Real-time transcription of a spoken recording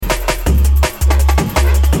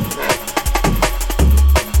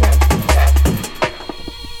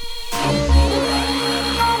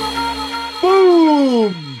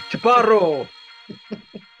Chaparro.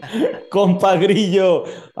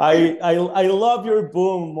 Compagrillo, I love your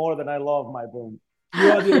boom more than I love my boom. You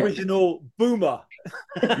are the original boomer.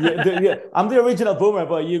 Yeah, I'm the original boomer,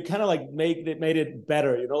 but you kind of like made it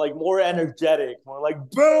better, like more energetic, more like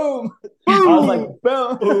boom. I was like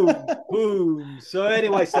Boom, boom. boom, boom. So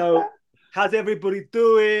anyway, how's everybody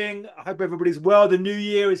doing? I hope everybody's well. The new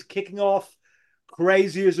year is kicking off.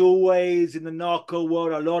 Crazy as always in the narco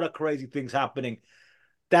world. A lot of crazy things happening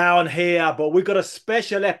down here, but we've got a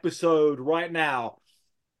special episode right now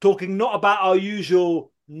talking not about our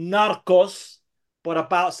usual narcos, but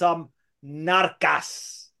about some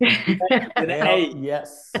narcas with an Hell A.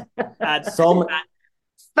 yes. And Some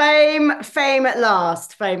Fame at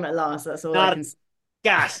last. Fame at last. That's all I can say.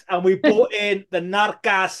 narcas. And we brought in the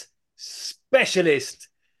narcas specialist,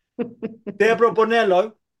 Deborah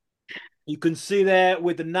Bonello. You can see there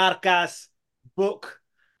with the narcas book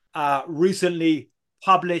recently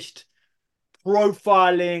published,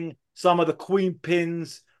 profiling some of the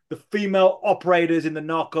queenpins, the female operators in the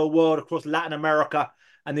narco world across Latin America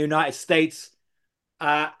and the United States.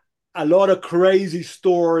 Uh, a lot of crazy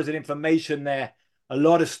stories and information there. A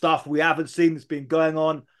lot of stuff we haven't seen that's been going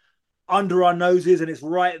on under our noses, and it's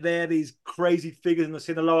right there. These crazy figures in the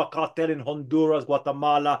Sinaloa cartel in Honduras,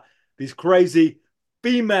 Guatemala, these crazy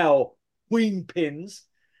female queen pins,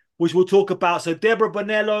 which we'll talk about. So, Deborah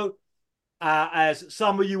Bonello, as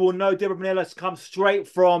some of you will know, Deborah Bonello has come straight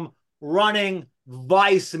from running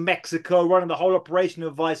Vice Mexico, running the whole operation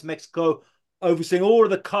of Vice Mexico, overseeing all of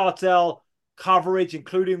the cartel coverage,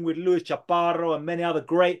 including with Luis Chaparro and many other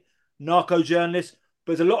great narco journalists.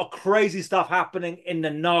 But there's a lot of crazy stuff happening in the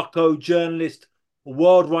narco journalist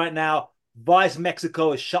world right now. Vice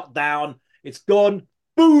Mexico is shut down. It's gone.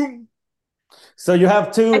 Boom. so you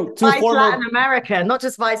have two Vice former. Latin America, not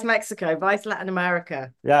just Vice Mexico, Vice Latin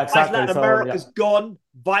America. Yeah, Vice exactly. Latin So yeah. America's gone.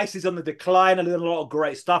 Vice is on the decline. I've done a lot of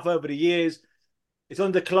great stuff over the years. It's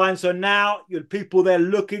on decline. So now you're people there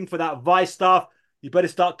looking for that Vice stuff. You better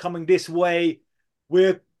start coming this way.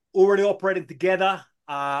 We're already operating together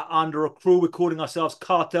under a crew. We're calling ourselves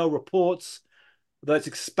Cartel Reports. Though it's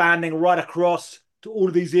expanding right across to all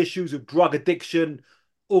of these issues of drug addiction,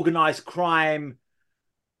 organized crime,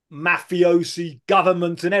 mafiosi,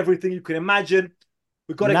 government, and everything you can imagine.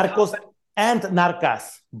 We've got it Narcos covered. and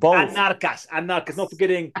Narcas, And both. Narcas, and Narcas, not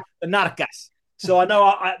forgetting the Narcas. So I know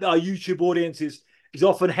our YouTube audience is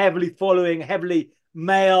often heavily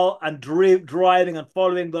male and driving and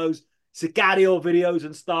following those Sicario videos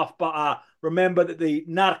and stuff. But remember that the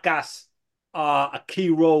Narcas are a key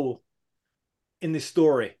role in this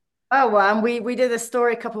story. Oh, well, and we did a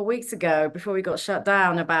story a couple of weeks ago before we got shut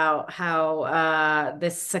down about how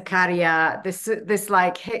this Sicaria, this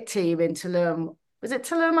like hit team in Tulum, was it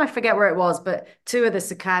Tulum? I forget where it was, but two of the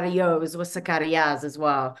Sicarios were Sicarias as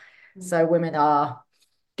well. So women are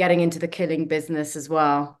getting into the killing business as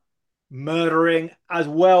well. Murdering as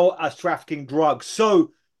well as trafficking drugs.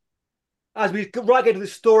 So as we right get to the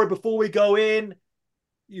story, before we go in,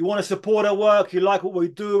 you want to support our work, you like what we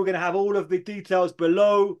do, we're going to have all of the details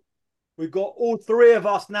below. We've got all three of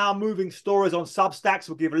us now moving stories on Substacks.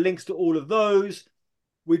 We'll give links to all of those.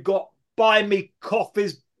 We've got buy me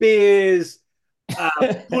coffees, beers,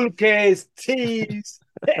 pulques, teas,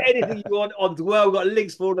 anything you want on the world. We've got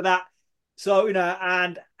links for all of that. So,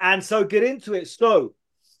 and so get into it. So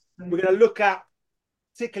we're going to look at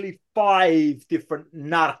particularly 5 different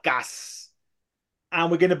narcas.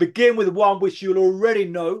 And we're going to begin with one which you'll already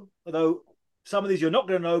know, although some of these you're not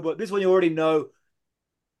going to know, but this one you already know.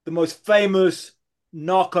 The most famous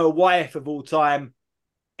narco wife of all time,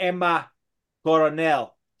 Emma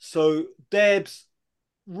Coronel. So, Debs,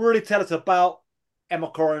 really tell us about Emma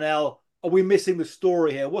Coronel. Are we missing the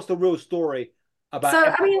story here? What's the real story So, about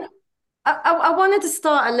Emma? I mean, I wanted to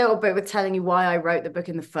start a little bit with telling you why I wrote the book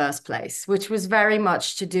in the first place, which was very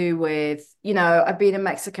much to do with, I've been in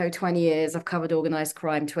Mexico 20 years. I've covered organized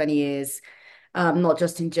crime 20 years, not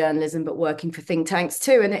just in journalism, but working for think tanks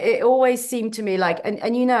too. And it always seemed to me like,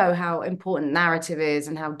 and you know how important narrative is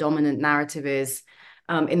and how dominant narrative is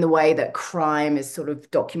in the way that crime is sort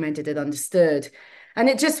of documented and understood. And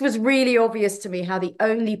it just was really obvious to me how the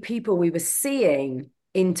only people we were seeing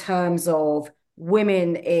in terms of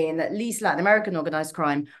women in at least Latin American organized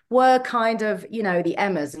crime were kind of, the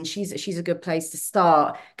Emmas, and she's a good place to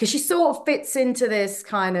start because she sort of fits into this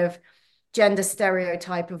kind of gender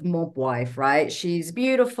stereotype of mob wife, right? She's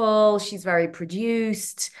beautiful, she's very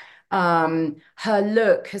produced. Her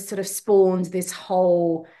look has sort of spawned this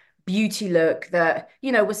whole beauty look that,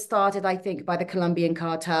 was started, I think, by the Colombian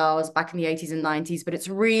cartels back in the 80s and 90s, but it's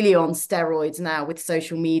really on steroids now with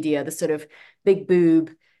social media, the sort of big boob,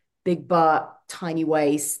 big butt, tiny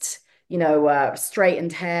waist,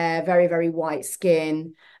 straightened hair, very, very white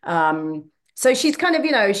skin. So she's kind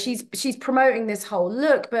of, she's promoting this whole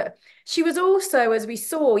look, but she was also, as we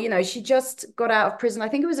saw, she just got out of prison. I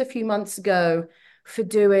think it was a few months ago for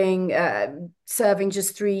doing serving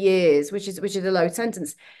just 3 years, which is a low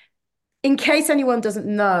sentence. In case anyone doesn't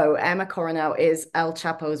know, Emma Coronel is El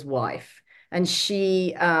Chapo's wife, and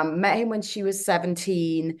she met him when she was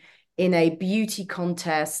 17 in a beauty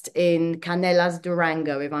contest in Canelas,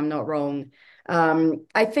 Durango, if I'm not wrong.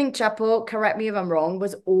 I think Chapo, correct me if I'm wrong,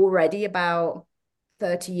 was already about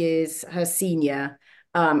 30 years her senior,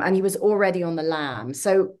 and he was already on the lam.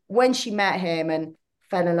 So when she met him and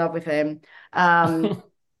fell in love with him,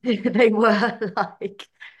 they were like,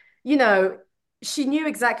 you know, she knew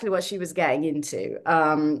exactly what she was getting into.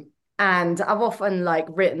 And I've often like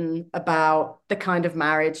written about the kind of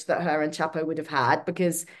marriage that her and Chapo would have had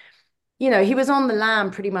because, he was on the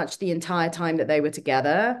lam pretty much the entire time that they were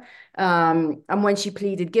together. And when she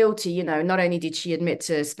pleaded guilty, not only did she admit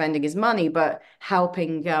to spending his money, but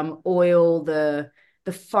helping oil the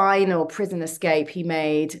final prison escape he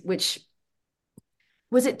made, which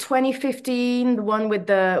was it 2015, the one with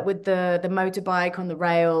the motorbike on the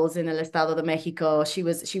rails in El Estado de Mexico. She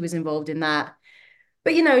was involved in that.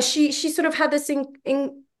 But she sort of had this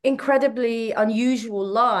incredibly unusual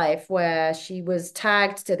life where she was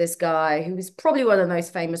tagged to this guy who was probably one of the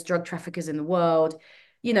most famous drug traffickers in the world.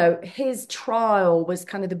 His trial was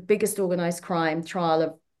kind of the biggest organized crime trial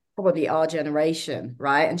of probably our generation,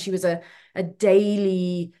 right? And she was a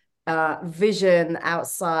daily vision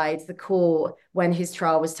outside the court when his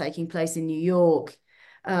trial was taking place in New York.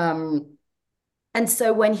 And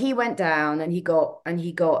so when he went down and when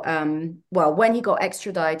he got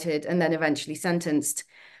extradited and then eventually sentenced,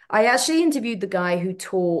 I actually interviewed the guy who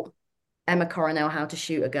taught Emma Coronel how to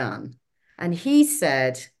shoot a gun. And he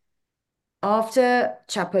said after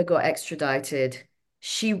Chapo got extradited,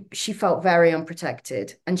 she felt very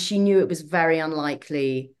unprotected and she knew it was very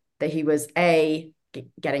unlikely that he was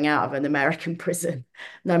getting out of an American prison,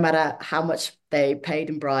 no matter how much they paid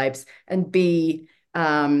in bribes, and B,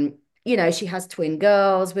 she has twin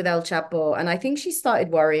girls with El Chapo, and I think she started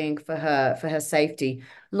worrying for her safety.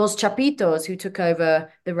 Los Chapitos, who took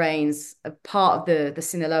over the reins, a part of the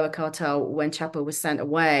Sinaloa cartel when Chapo was sent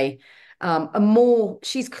away,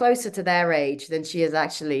 she's closer to their age than she is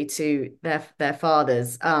actually to their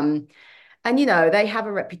fathers. And they have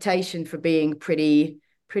a reputation for being pretty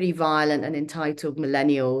violent and entitled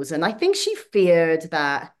millennials. And I think she feared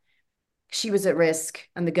that she was at risk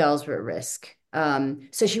and the girls were at risk.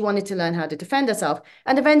 So she wanted to learn how to defend herself.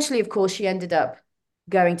 And eventually, of course, she ended up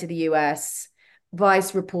going to the US.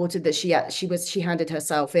 Vice reported that she handed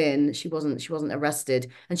herself in. She wasn't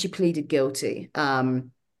arrested, and she pleaded guilty.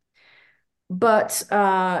 But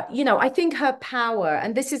I think her power,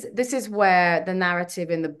 and this is where the narrative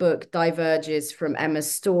in the book diverges from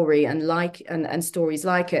Emma's story and stories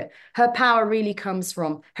like it. Her power really comes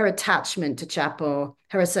from her attachment to Chapo,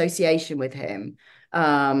 her association with him,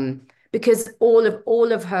 because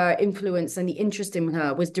all of her influence and the interest in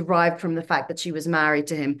her was derived from the fact that she was married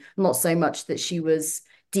to him, not so much that she was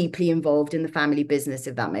deeply involved in the family business,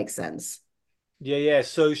 if that makes sense. Yeah.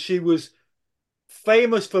 So she was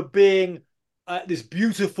famous for being this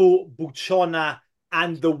beautiful buchona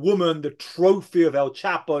and the woman, the trophy of El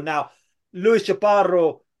Chapo. Now, Luis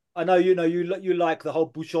Chaparro, I know you like the whole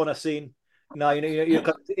buchona scene. You're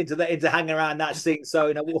into hanging around that scene.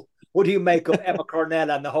 So what do you make of Emma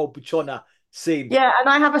Coronel and the whole buchona scene? Yeah, and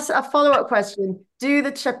I have a follow-up question. Do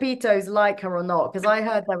the Chapitos like her or not? Because I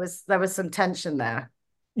heard there was some tension there.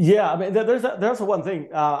 Yeah, I mean, there's one thing.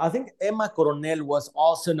 I think Emma Coronel was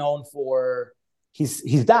also known for his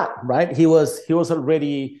dad, right? He was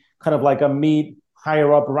already kind of like a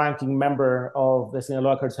higher up ranking member of the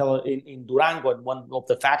Sinaloa cartel in Durango, and one of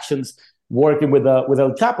the factions working with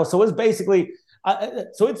El Chapo. So it's basically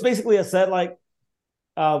a set like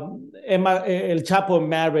El Chapo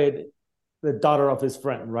married the daughter of his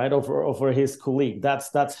friend, right? Over his colleague.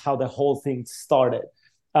 That's how the whole thing started,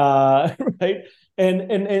 right?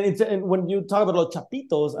 And when you talk about Los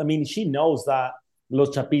Chapitos, I mean, she knows that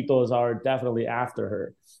Los Chapitos are definitely after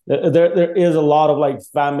her. There is a lot of like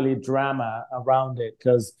family drama around it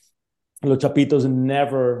because Los Chapitos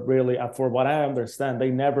never really, for what I understand, they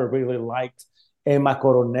never really liked Emma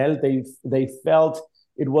Coronel. They felt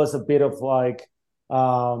it was a bit of like,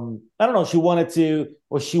 I don't know, she wanted to,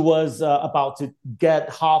 or she was about to get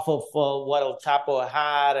half of what El Chapo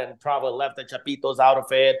had and probably left the Chapitos out of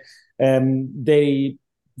it. And they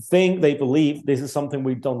believe, this is something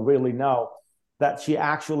we don't really know, that she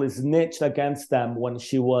actually snitched against them when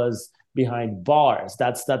she was behind bars.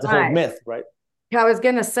 That's a whole myth, right? I was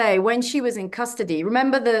gonna say when she was in custody,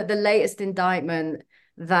 remember the latest indictment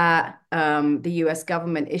that the US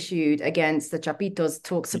government issued against the Chapitos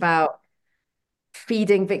talks about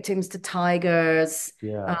feeding victims to tigers.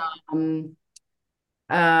 Yeah. Um,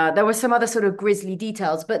 there were some other sort of grisly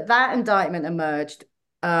details, but that indictment emerged,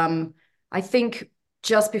 I think,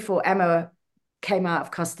 just before Emma came out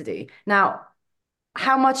of custody. Now,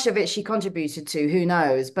 how much of it she contributed to, who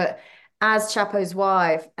knows? But as Chapo's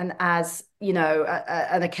wife and as,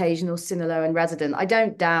 an occasional Sinaloan resident, I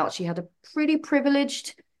don't doubt she had a pretty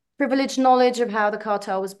privileged knowledge of how the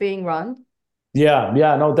cartel was being run. Yeah,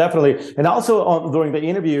 no, definitely. And also during the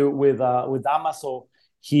interview with Damaso,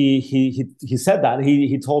 he said that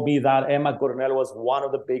he told me that Emma Coronel was one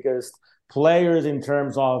of the biggest players in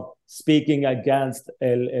terms of speaking against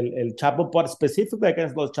El Chapo, but specifically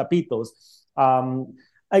against los Chapitos.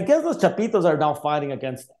 I guess los Chapitos are now fighting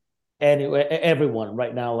against everyone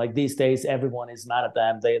right now. Like these days, everyone is mad at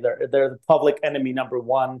them. They're the public enemy number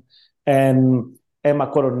one, and Emma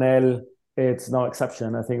Coronel, it's no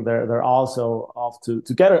exception. I think they're also off to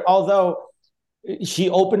get her. Although she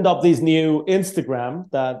opened up this new Instagram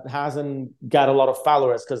that hasn't got a lot of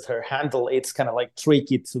followers because her handle it's kind of like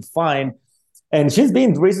tricky to find, and she's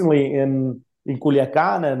been recently in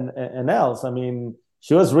Culiacan and else. I mean,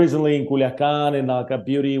 she was recently in Culiacan in like a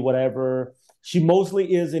beauty whatever. She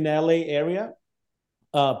mostly is in LA area,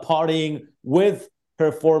 partying with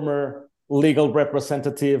her former legal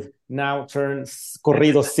representative, now turned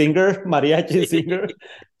corrido singer, mariachi singer,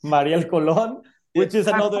 Mariel Colon, which is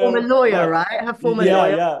Her another former lawyer, right? Her former yeah,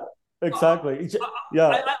 lawyer. yeah, exactly.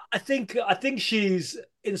 Yeah, I think she's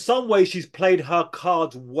in some ways she's played her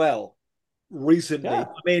cards well recently. yeah,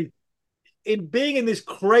 I mean, in being in this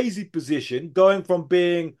crazy position, going from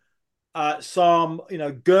being some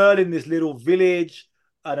girl in this little village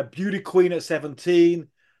and a beauty queen at 17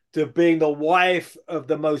 to being the wife of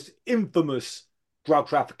the most infamous drug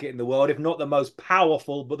trafficker in the world, if not the most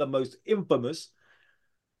powerful, but the most infamous,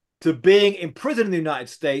 to being in prison in the United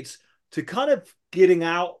States, to kind of getting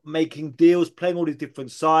out, making deals, playing all these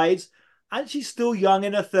different sides. And she's still young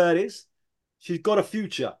in her 30s. She's got a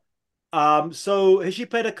future. So has she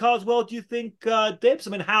played her cards well, do you think, Debs? I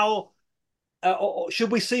mean, how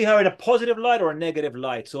should we see her in a positive light or a negative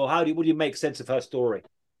light? Or what do you make sense of her story?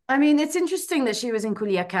 I mean, it's interesting that she was in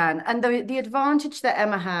Culiacan. And the advantage that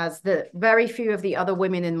Emma has that very few of the other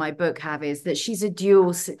women in my book have is that she's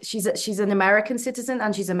she's an American citizen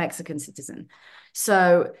and she's a Mexican citizen.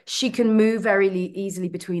 So she can move very easily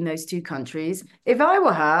between those two countries. If I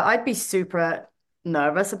were her, I'd be super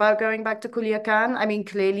nervous about going back to Culiacan. I mean,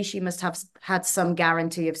 clearly she must have had some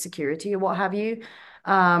guarantee of security or what have you.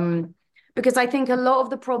 Because I think a lot of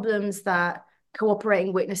the problems that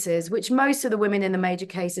cooperating witnesses, which most of the women in the major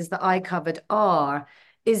cases that I covered are,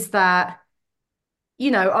 is that,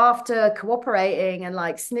 after cooperating and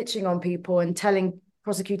like snitching on people and telling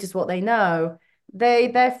prosecutors what they know,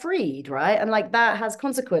 they're freed, right? And like that has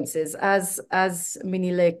consequences. As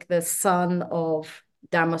Minilik, the son of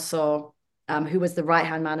Damaso, who was the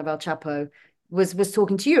right-hand man of El Chapo, was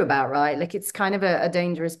talking to you about, right? Like it's kind of a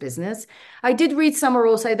dangerous business. I did read somewhere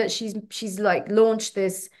also that she's like launched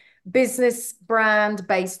this business brand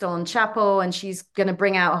based on Chapo, and she's going to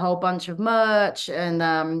bring out a whole bunch of merch and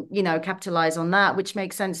capitalize on that, which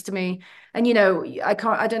makes sense to me. And I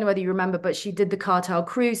don't know whether you remember, but she did the Cartel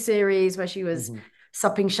Cruise series where she was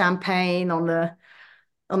supping champagne on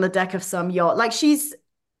the deck of some yacht. Like she's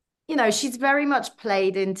very much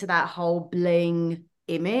played into that whole bling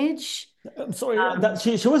image. I'm sorry, that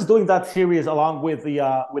she was doing that series along with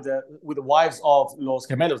the wives of Los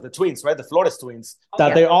Gemelos, the twins, right? The Flores twins, that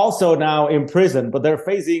Yeah. they're also now in prison, but they're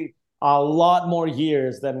facing a lot more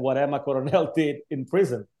years than what Emma Coronel did in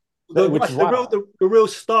prison, which is wild. The real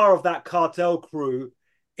star of that cartel crew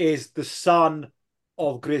is the son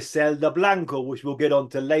of Griselda Blanco, which we'll get on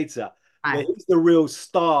to later. Right. He's the real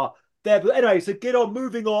star there. But anyway, so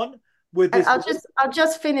moving on with this. I'll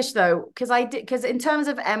just finish though, because in terms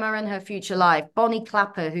of Emma and her future life, Bonnie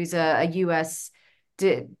Clapper, who's a US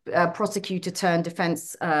prosecutor turned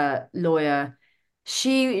defense lawyer,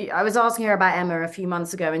 I was asking her about Emma a few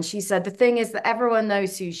months ago, and she said the thing is that everyone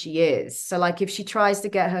knows who she is. So like if she tries to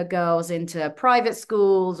get her girls into private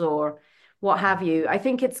schools or what have you, I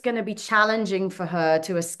think it's going to be challenging for her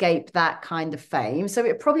to escape that kind of fame. So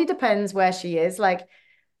it probably depends where she is. Like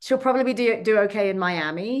she'll probably do okay in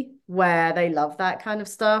Miami where they love that kind of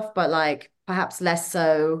stuff, but like perhaps less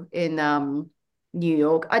so in New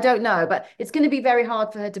York. I don't know, but it's going to be very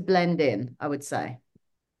hard for her to blend in, I would say.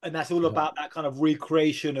 And that's all about that kind of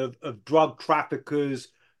recreation of drug traffickers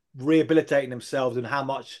rehabilitating themselves and how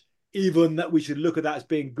much even that we should look at that as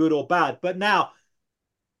being good or bad. But now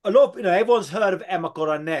a lot of, everyone's heard of Emma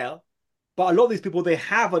Coronel, but a lot of these people they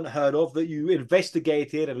haven't heard of that you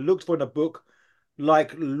investigated and looked for in a book,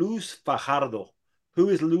 like Luz Fajardo. Who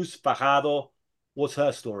is Luz Fajardo? What's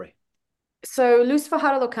her story? So Luz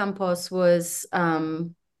Fajardo Campos was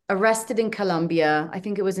arrested in Colombia. I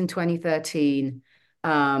think it was in 2013.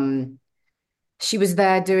 Um, she was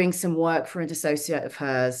there doing some work for an associate of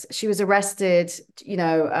hers. She was arrested,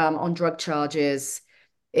 on drug charges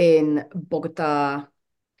in Bogota.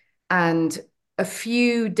 And a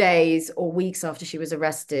few days or weeks after she was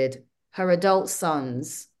arrested, her adult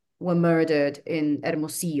sons were murdered in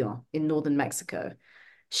Hermosillo in northern Mexico.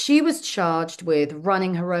 She was charged with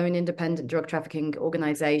running her own independent drug trafficking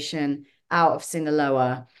organization out of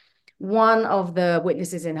Sinaloa. One of the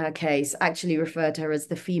witnesses in her case actually referred to her as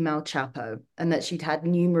the female Chapo and that she'd had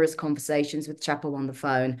numerous conversations with Chapo on the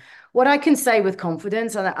phone. What I can say with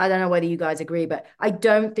confidence, and I don't know whether you guys agree, but I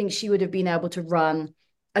don't think she would have been able to run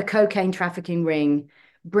a cocaine trafficking ring,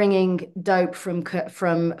 bringing dope from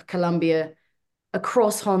Colombia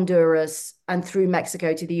across Honduras and through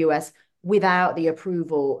Mexico to the US without the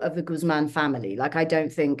approval of the Guzman family. Like, I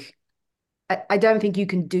don't think you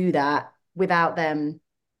can do that without them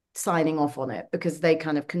signing off on it because they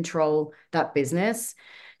kind of control that business.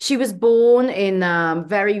 She was born in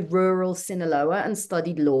very rural Sinaloa and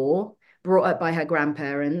studied law, brought up by her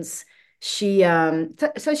grandparents. So she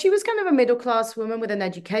was kind of a middle class woman with an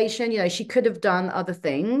education. She could have done other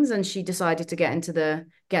things, and she decided to get into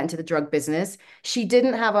the drug business. She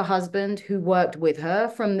didn't have a husband who worked with her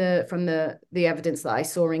from the evidence that I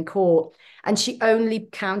saw in court, and she only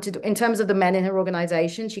counted in terms of the men in her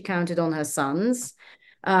organization. She counted on her sons.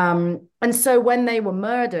 And so when they were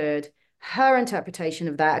murdered, her interpretation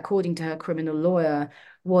of that, according to her criminal lawyer,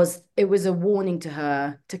 was it was a warning to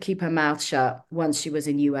her to keep her mouth shut once she was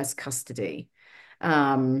in US custody.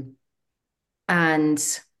 Um, and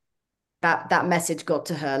that message got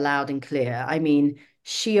to her loud and clear. I mean,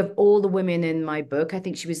 she, of all the women in my book, I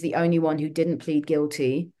think she was the only one who didn't plead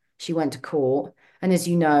guilty. She went to court. And as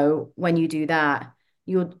you know, when you do that,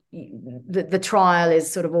 the trial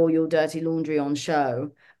is sort of all your dirty laundry on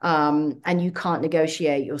show, and you can't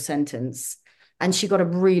negotiate your sentence. And she got a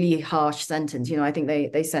really harsh sentence. I think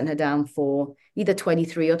they sent her down for either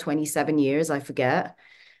 23 or 27 years, I forget.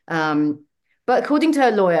 But according to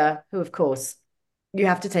her lawyer, who of course you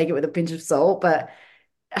have to take it with a pinch of salt, but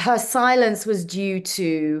her silence was due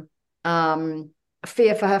to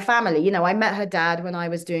fear for her family. I met her dad when I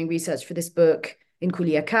was doing research for this book in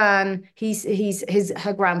Culiacan.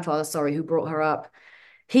 Her grandfather, sorry, who brought her up.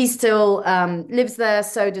 He still lives there.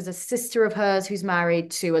 So does a sister of hers who's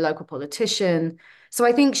married to a local politician. So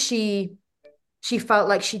I think she felt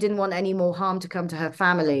like she didn't want any more harm to come to her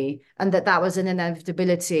family, and that was an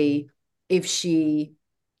inevitability if she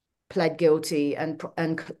pled guilty and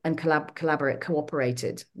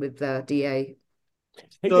cooperated with the DA.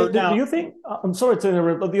 Hey, So do now, you think? I'm sorry to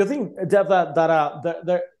interrupt, but do you think, Jeff,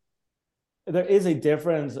 that there is a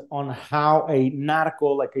difference on how a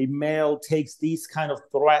narco, like a male, takes these kind of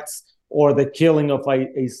threats or the killing of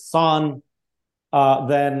a son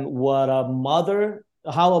than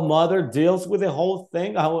how a mother deals with the whole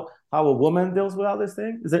thing, how a woman deals with all this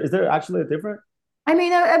thing? Is there actually a difference? I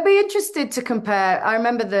mean, I'd be interested to compare. I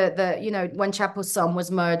remember when Chapo's son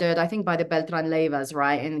was murdered, I think by the Beltran Leivas,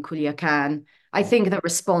 right, in Culiacan. I think the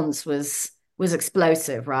response was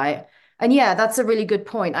explosive, right? And yeah, that's a really good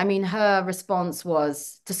point. I mean, her response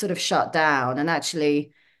was to sort of shut down. And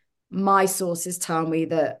actually, my sources tell me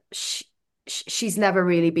that she's never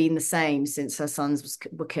really been the same since her sons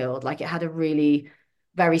were killed. Like, it had a really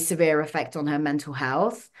very severe effect on her mental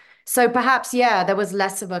health. So perhaps, yeah, there was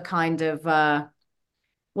less of a kind of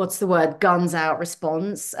what's the word, guns out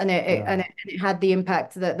response, and it had the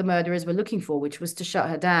impact that the murderers were looking for, which was to shut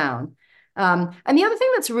her down. And the other thing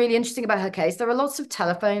that's really interesting about her case, there are lots of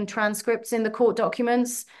telephone transcripts in the court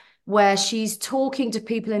documents where she's talking to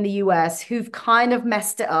people in the US who've kind of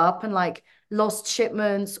messed it up and like lost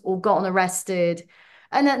shipments or gotten arrested.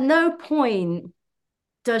 And at no point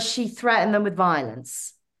does she threaten them with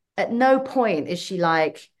violence. At no point is she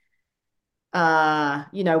like,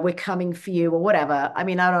 we're coming for you or whatever. I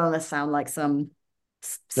mean, I don't want to sound like some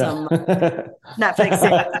Netflix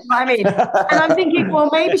series. I mean, and I'm thinking, well,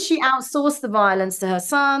 maybe she outsourced the violence to her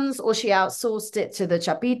sons, or she outsourced it to the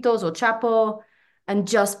Chapitos or Chapo, and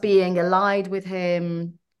just being allied with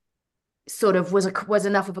him sort of was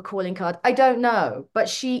enough of a calling card. I don't know, but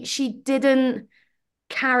she didn't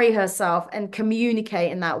carry herself and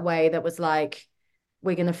communicate in that way that was like,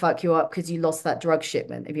 we're going to fuck you up because you lost that drug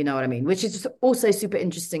shipment, if you know what I mean, which is also super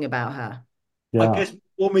interesting about her. I Yeah. guess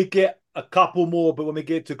when we get a couple more, but when we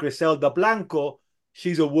get to Griselda Blanco,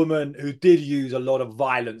 she's a woman who did use a lot of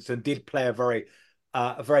violence and did play a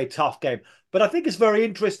very tough game. But I think it's very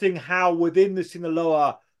interesting how within the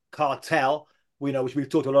Sinaloa cartel, we know, which we've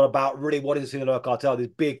talked a lot about, really what is the Sinaloa cartel, this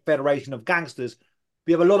big federation of gangsters.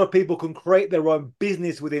 We have a lot of people can create their own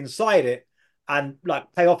business within inside it and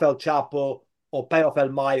like pay off El Chapo or pay off El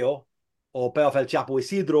Mayo or pay off El Chapo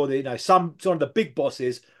Isidro. Some of the big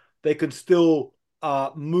bosses, they can still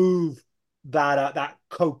move that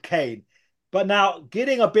cocaine. But now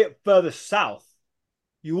getting a bit further south,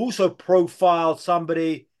 you also profiled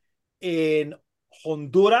somebody in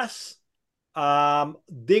Honduras,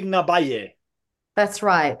 Digna Valle. That's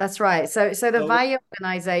right. That's right. So the So Valle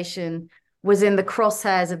organization was in the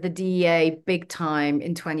crosshairs of the DEA big time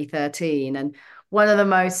in 2013. And one of the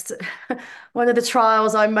most, one of the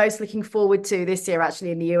trials I'm most looking forward to this year,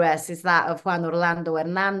 actually in the US, is that of Juan Orlando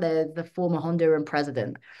Hernandez, the former Honduran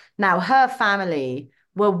president. Now, her family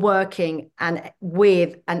were working and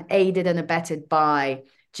with and aided and abetted by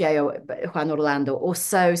Juan Orlando, or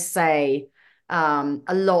so say a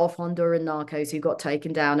lot of Honduran narcos who got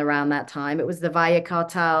taken down around that time. It was the Valle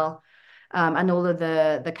cartel and all of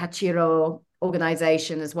the Cachiro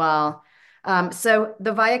organization as well. So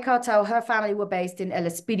the Valle cartel, her family were based in El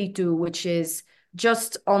Espiritu, which is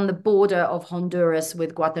just on the border of Honduras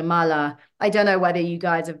with Guatemala. I don't know whether you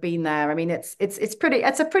guys have been there. I mean, it's a pretty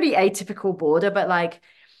atypical border, but like,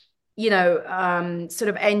 sort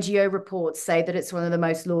of NGO reports say that it's one of the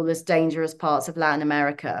most lawless, dangerous parts of Latin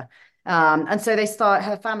America. And so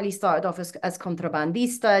her family started off as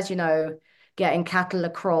contrabandistas, getting cattle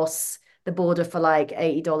across the border for like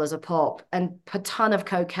 $80 a pop, and a ton of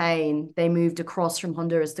cocaine they moved across from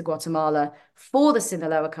Honduras to Guatemala for the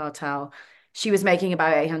Sinaloa cartel. She was making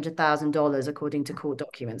about $800,000 according to court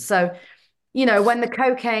documents. So, when the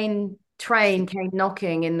cocaine train came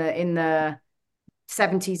knocking in the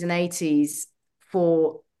 70s and 80s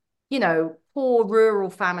for, poor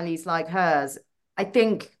rural families like hers, I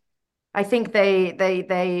think they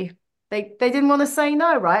didn't want to say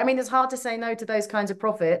no, right? I mean, it's hard to say no to those kinds of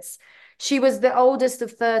profits. She was the oldest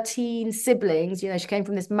of 13 siblings. She came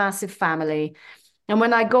from this massive family. And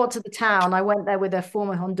when I got to the town, I went there with a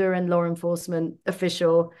former Honduran law enforcement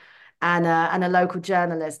official and a local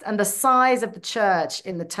journalist. And the size of the church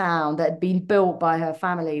in the town that had been built by her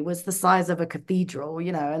family was the size of a cathedral,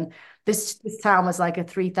 and this town was like a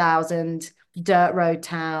 3,000 dirt road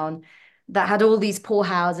town that had all these poor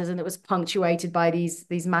houses, and it was punctuated by these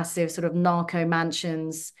massive sort of narco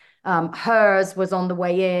mansions. Hers was on the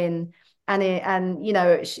way in, and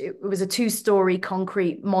it was a 2-story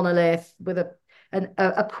concrete monolith with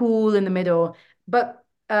a pool in the middle. But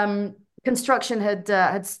construction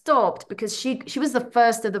had stopped because she was the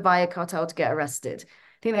first of the Valle cartel to get arrested.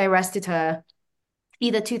 I think they arrested her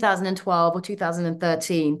either 2012 or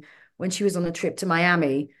 2013 when she was on a trip to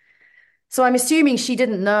Miami. So I'm assuming she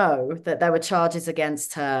didn't know that there were charges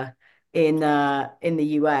against her in the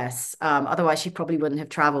US. Otherwise, she probably wouldn't have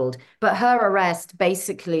traveled. But her arrest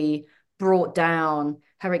basically brought down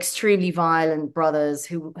her extremely violent brothers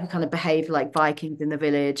who kind of behaved like Vikings in the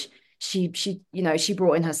village. She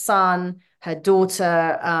brought in her son. Her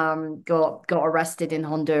daughter got arrested in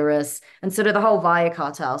Honduras, and sort of the whole Valle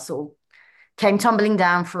cartel sort of came tumbling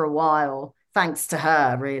down for a while, thanks to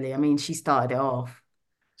her. Really, I mean, she started it off.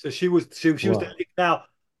 So she was the Wow. lead. Now,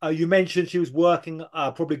 you mentioned she was working,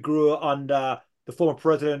 probably grew under the former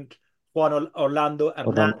president Orlando Orlando.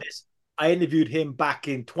 Hernandez. I interviewed him back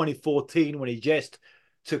in 2014 when he just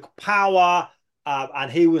took power,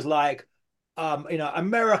 and he was like,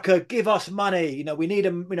 America, give us money. We need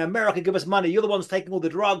them. America, give us money. You're the ones taking all the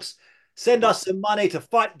drugs. Send us some money to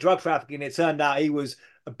fight drug trafficking. It turned out he was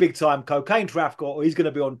a big time cocaine trafficker, or he's going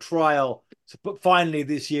to be on trial finally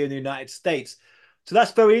this year in the United States. So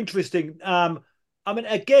that's very interesting. I mean,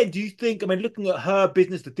 again, do you think, I mean, looking at her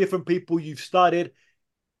business, the different people you've studied,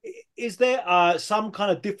 is there some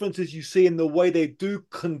kind of differences you see in the way they do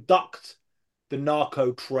conduct the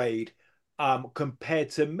narco trade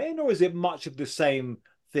compared to men, or is it much of the same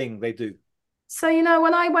thing they do? So,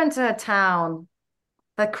 when I went to her town,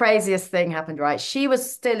 the craziest thing happened, right? She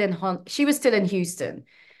was still in Houston.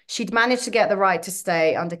 She'd managed to get the right to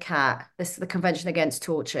stay under the Convention Against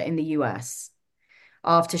Torture in the US,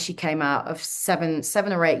 after she came out of 7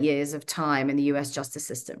 or 8 years of time in the US justice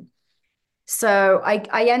system. So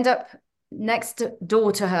I end up next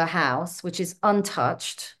door to her house, which is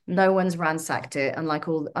untouched. No one's ransacked it, unlike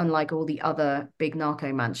all the other big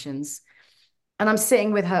narco mansions. And I'm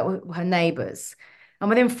sitting with her neighbors. And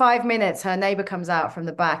within 5 minutes, her neighbor comes out from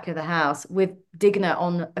the back of the house with Digna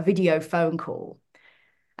on a video phone call.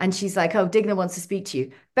 And she's like, "Oh, Digna wants to speak to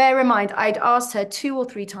you." Bear in mind, I'd asked her 2 or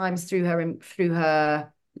 3 times through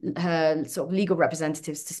her sort of legal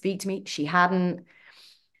representatives to speak to me. She hadn't.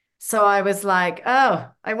 So I was like, "Oh,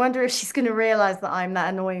 I wonder if she's going to realize that I'm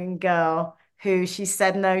that annoying girl who she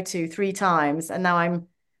said no to 3 times, and now I'm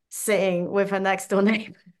sitting with her next door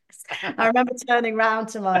neighbors." I remember turning around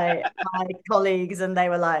to my colleagues, and they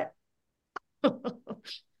were like,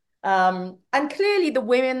 and clearly the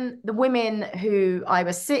women who I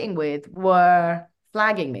was sitting with were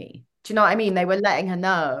flagging me. Do you know what I mean? They were letting her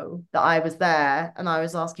know that I was there and I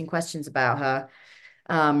was asking questions about her.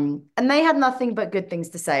 And they had nothing but good things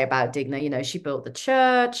to say about Digna. You know, she built the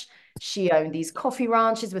church, she owned these coffee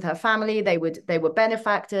ranches with her family. They were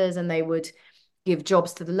benefactors and they would give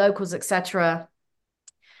jobs to the locals, etc.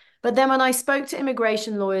 But then when I spoke to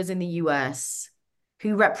immigration lawyers in the US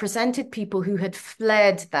who represented people who had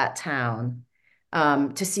fled that town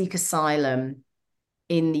to seek asylum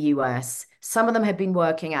in the US, some of them had been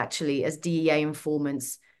working actually as DEA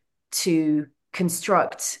informants to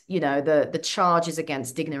construct, the charges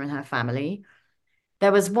against Digna and her family.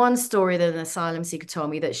 There was one story that an asylum seeker told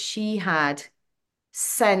me that she had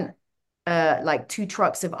sent like 2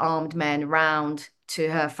 trucks of armed men round to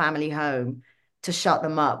her family home to shut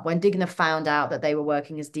them up. When Digna found out that they were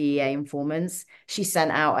working as DEA informants, she sent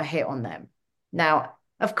out a hit on them. Now,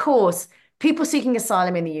 of course, people seeking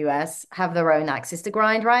asylum in the US have their own axes to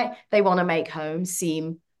grind, right? They want to make home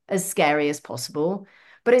seem as scary as possible.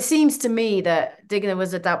 But it seems to me that Digna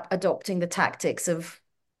was adopting the tactics of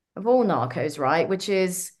all narcos, right? Which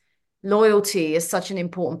is loyalty is such an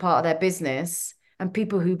important part of their business, and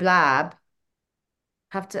people who blab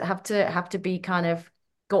have to be kind of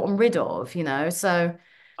gotten rid of, So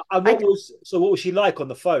And I what was she like on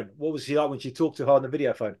the phone? What was she like when she talked to her on the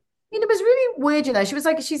video phone? mean, it was really weird, She was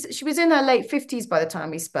like she was in her late 50s by the time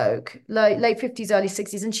we spoke, late 50s, early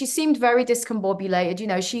 60s, and she seemed very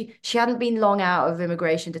discombobulated. She hadn't been long out of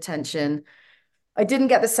immigration detention. I didn't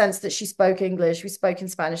get the sense that she spoke English. We spoke in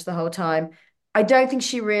Spanish the whole time. I don't think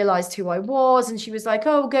she realized who I was. And she was like,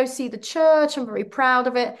 "Oh, go see the church. I'm very proud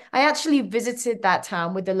of it." I actually visited that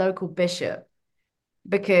town with the local bishop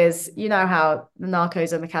because you know how the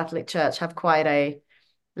narcos and the Catholic Church have quite a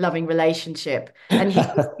loving relationship. And he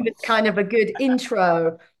was kind of a good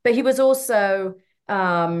intro, but he was also,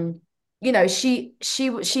 she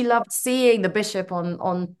loved seeing the bishop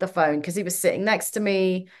on the phone because he was sitting next to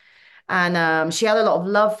me. And she had a lot of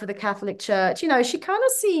love for the Catholic Church. She kind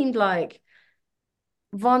of seemed like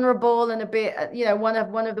vulnerable and a bit,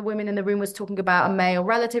 one of the women in the room was talking about a male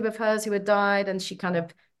relative of hers who had died, and she kind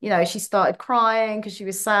of, she started crying because she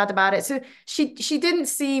was sad about it. So she didn't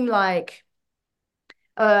seem like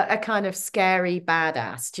a kind of scary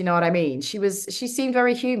badass. Do you know what I mean? She seemed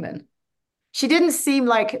very human. She didn't seem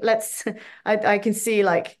like I can see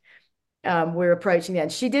like we're approaching the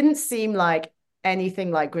end. She didn't seem like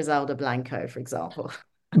anything like Griselda Blanco, for example.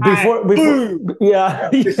 Hi, Before, boom! yeah,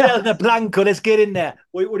 yeah. Griselda Blanco, let's get in there.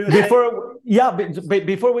 What do you say?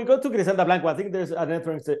 Before we go to Griselda Blanco, I think there's an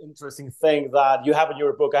interesting thing that you have in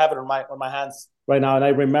your book. I have it on my hands right now, and I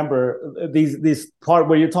remember these part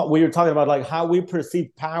where you're talking about like how we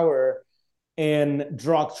perceive power in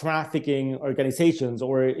drug trafficking organizations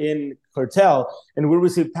or in cartel, and we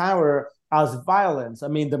receive power as violence. I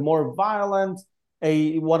mean, the more violent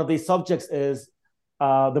one of these subjects is,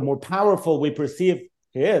 the more powerful we perceive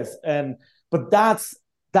he is. But that's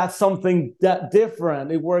something that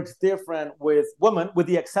different. It works different with women, with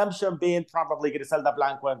the exception being probably Griselda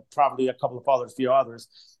Blanco and probably a couple of others, few others,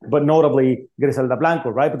 but notably Griselda Blanco,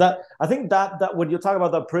 right? But I think that when you talk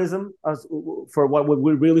about the prism as for what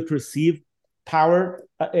we really perceive power,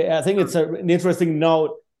 I think it's an interesting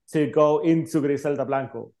note to go into Griselda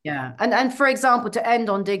Blanco. Yeah. And for example, to end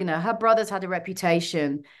on Digna, her brothers had a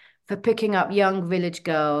reputation for picking up young village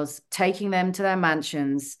girls, taking them to their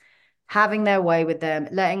mansions, having their way with them,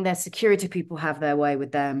 letting their security people have their way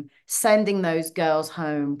with them, sending those girls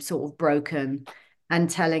home sort of broken, and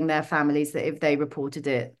telling their families that if they reported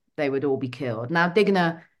it, they would all be killed. Now,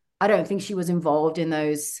 Digna, I don't think she was involved in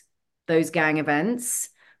those gang events,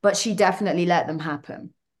 but she definitely let them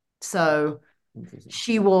happen. So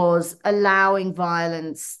she was allowing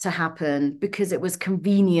violence to happen because it was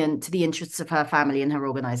convenient to the interests of her family and her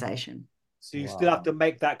organization. So you still have to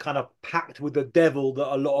make that kind of pact with the devil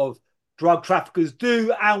that a lot of drug traffickers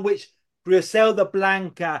do, and which Griselda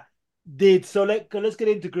Blanca did. So let's get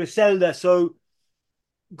into Griselda. So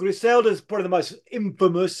Griselda is probably the most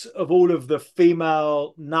infamous of all of the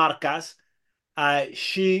female narcas. And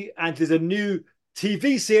there's a new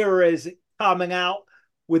TV series coming out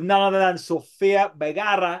with none other than Sofia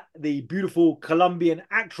Vergara, the beautiful Colombian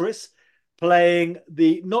actress, playing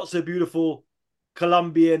the not so beautiful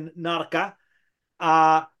Colombian narca.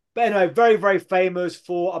 Uh, but anyway, very, very famous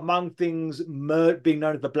for, among things, being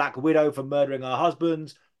known as the Black Widow for murdering her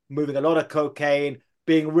husbands, moving a lot of cocaine,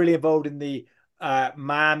 being really involved in the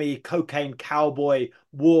Miami cocaine cowboy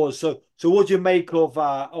wars. So what do you make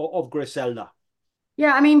of Griselda?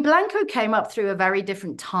 Yeah, I mean, Blanco came up through a very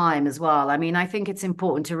different time as well. I mean, I think it's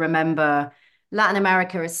important to remember Latin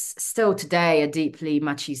America is still today a deeply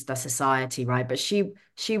machista society, right? But she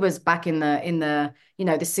was back in the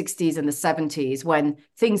the 60s and the 70s when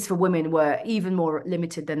things for women were even more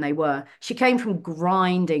limited than they were. She came from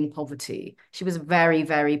grinding poverty. She was very,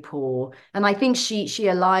 very poor. And I think she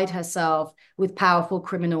allied herself with powerful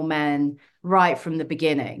criminal men right from the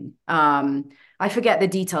beginning. I forget the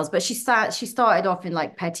details, but she started off in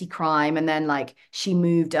like petty crime and then like she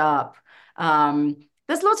moved up.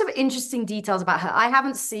 There's lots of interesting details about her. I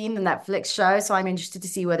haven't seen the Netflix show, so I'm interested to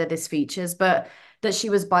see whether this features, but that she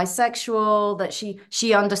was bisexual, that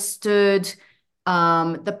she understood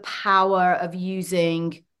the power of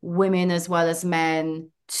using women as well as men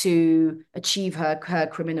to achieve her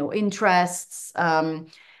criminal interests. And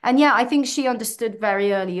yeah, I think she understood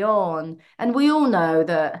very early on. And we all know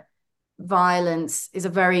that violence is a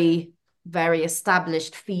very, very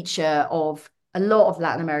established feature of a lot of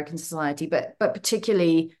Latin American society, but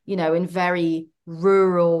particularly, in very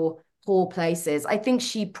rural, poor places. I think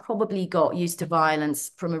she probably got used to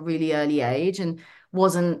violence from a really early age and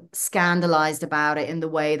wasn't scandalized about it in the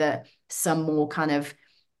way that some more kind of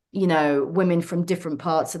women from different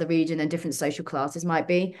parts of the region and different social classes might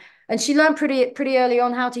be. And she learned pretty early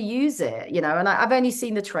on how to use it, And I've only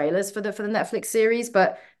seen the trailers for the Netflix series,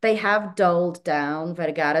 but they have dulled down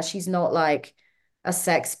Vergara. She's not like a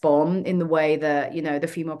sex bomb in the way that the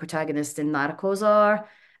female protagonists in Narcos are.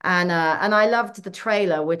 And I loved the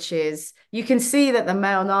trailer, which is you can see that the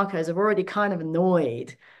male narcos are already kind of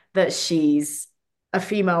annoyed that she's a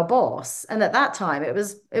female boss. And at that time, it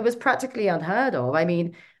was practically unheard of. I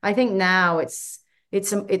mean, I think now it's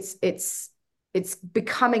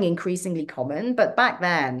becoming increasingly common, but back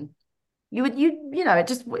then it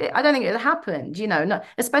just I don't think it happened, not,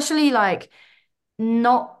 especially like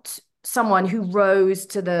not someone who rose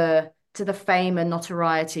to the fame and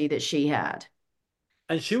notoriety that she had.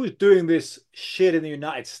 And she was doing this shit in the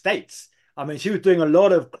United States. I mean, she was doing a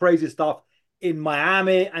lot of crazy stuff in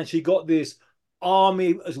Miami, and she got this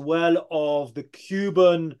army as well of the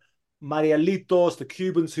Cuban Marielitos, the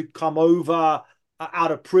Cubans who come over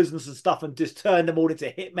out of prisons and stuff and just turn them all into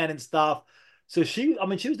hitmen and stuff. So I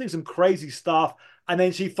mean, she was doing some crazy stuff. And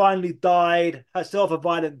then she finally died herself a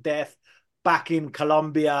violent death back in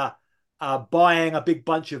Colombia, buying a big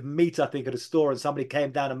bunch of meat, I think, at a store. And somebody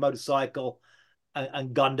came down a motorcycle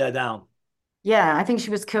and gunned her down. Yeah, I think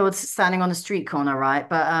she was killed standing on a street corner, right?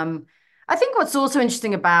 But I think what's also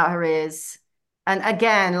interesting about her is, and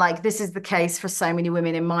again, like this is the case for so many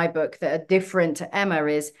women in my book that are different to Emma,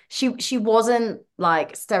 is she wasn't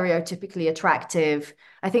like stereotypically attractive.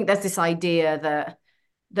 I think there's this idea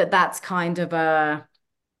that's kind of a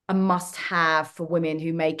must-have for women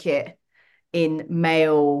who make it in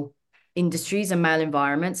male industries and male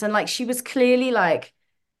environments. And like she was clearly like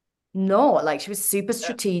not like she was super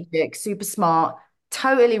strategic, super smart,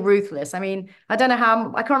 totally ruthless. I mean, I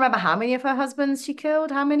can't remember how many of her husbands she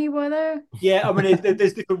killed. How many were there? Yeah, I mean,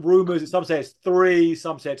 there's different rumors. Some say it's three,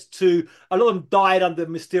 some say it's two. A lot of them died under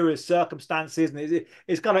mysterious circumstances, and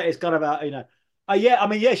it's kind of yeah. I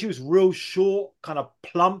mean, yeah, she was real short, kind of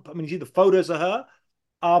plump. I mean, you see the photos of her,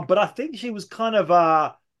 but I think she was kind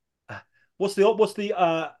of what's the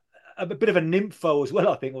a bit of a nympho as well.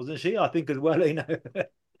 I think wasn't she? I think as well. I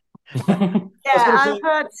was Yeah, going to I've say,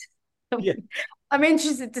 heard. yeah. I'm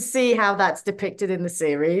interested to see how that's depicted in the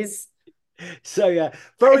series. So yeah,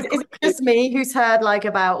 very Is it quickly. just me who's heard like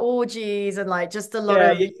about orgies and like just a lot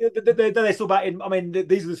Yeah, of yeah, they talk about I mean,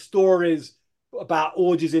 these are the stories about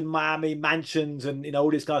orgies in Miami, mansions, and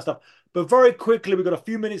all this kind of stuff. But very quickly, we've got a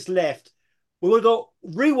few minutes left. We're going to go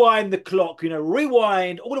rewind the clock.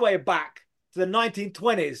 Rewind all the way back to the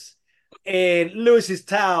 1920s in Lewis's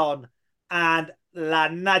town and La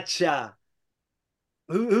Nacha.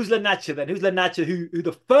 Who's La Nacha then? Who's La Nacha? Who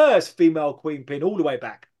the first female queen pin all the way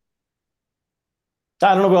back?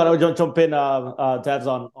 I don't know if I want to jump in, Devs,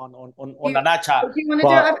 on you. Nanacha, Do you want to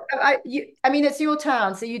do but it? I mean, it's your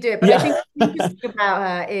turn, so you do it. But I think yeah. what's interesting about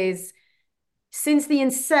her is since the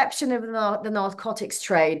inception of the narcotics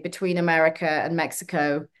trade between America and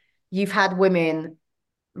Mexico, you've had women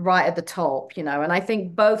right at the top, and I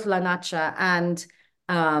think both La Nacha and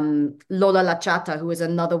Lola La Chata, who was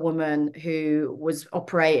another woman who was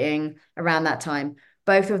operating around that time,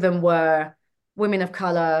 both of them were women of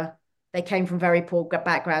color, They came from very poor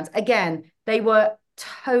backgrounds. Again, they were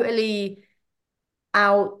totally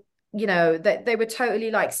out, they were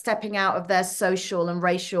totally like stepping out of their social and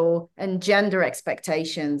racial and gender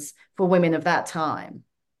expectations for women of that time.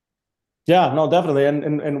 Yeah, no, definitely.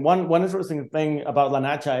 And one interesting thing about La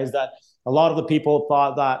Nacha is that a lot of the people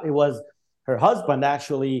thought that it was her husband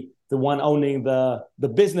actually the one owning the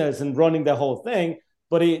business and running the whole thing,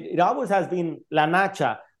 but it always has been La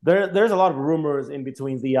Nacha. There's a lot of rumors in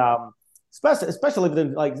between the especially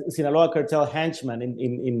within like Sinaloa cartel henchmen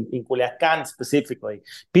in Culiacan specifically,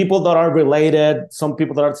 people that are related, some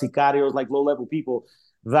people that are sicarios, like low level people,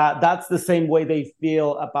 that's the same way they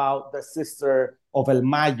feel about the sister of El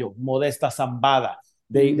Mayo, Modesta Zambada.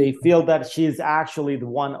 They feel that she's actually the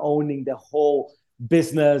one owning the whole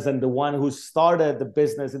business and the one who started the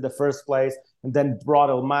business in the first place and then brought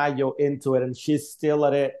El Mayo into it. And she's still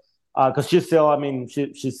at it because she's still, I mean,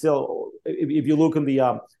 she's still, if you look in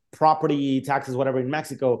the property taxes, whatever in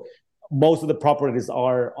Mexico, most of the properties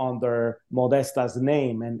are under Modesta's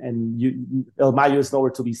name, and El Mayo is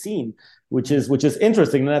nowhere to be seen, which is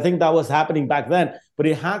interesting. And I think that was happening back then, but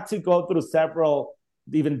it had to go through several,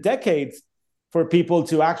 even decades, for people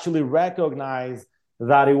to actually recognize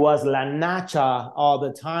that it was La Nacha all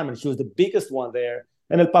the time, and she was the biggest one there.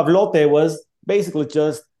 And El Pablote was basically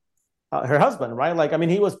just her husband, right? Like, I mean,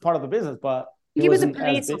 he was part of the business, but he was a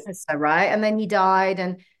police officer, right? And then he died.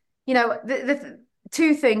 And, the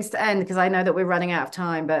two things to end, because I know that we're running out of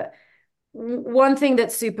time, but one thing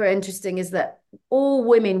that's super interesting is that all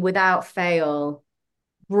women without fail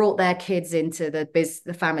brought their kids into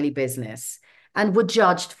the family business and were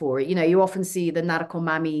judged for it. You often see the narco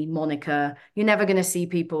mami moniker. You're never going to see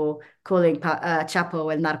people calling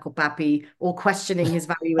Chapo el narco papi or questioning his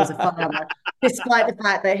value as a father, despite the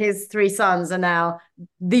fact that his three sons are now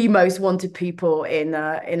the most wanted people in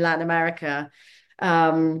Latin America.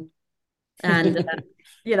 I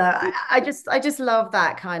just love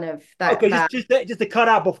that kind of that. Okay, that. just to cut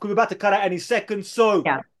out, because we're about to cut out any second. So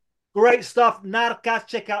Yeah. Great stuff, Narcas.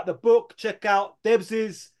 Check out the book. Check out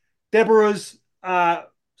Deborah's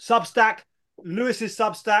Substack, Lewis's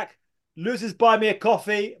Substack, Lewis's Buy Me a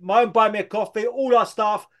Coffee, my own Buy Me a Coffee, all our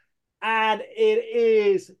stuff. And it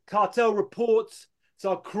is Cartel Reports. It's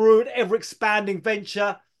our crude, ever expanding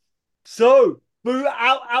venture. So,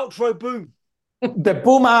 outro, boom. The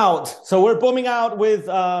boom out. So we're booming out with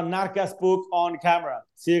Narcas book on camera.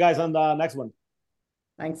 See you guys on the next one.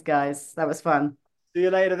 Thanks, guys. That was fun. See you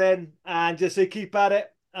later then. And just so keep at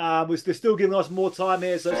it. They're still giving us more time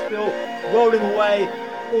here. So still rolling away.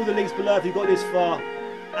 All the links below if you got this far.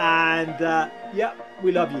 And yeah,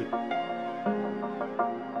 we love you.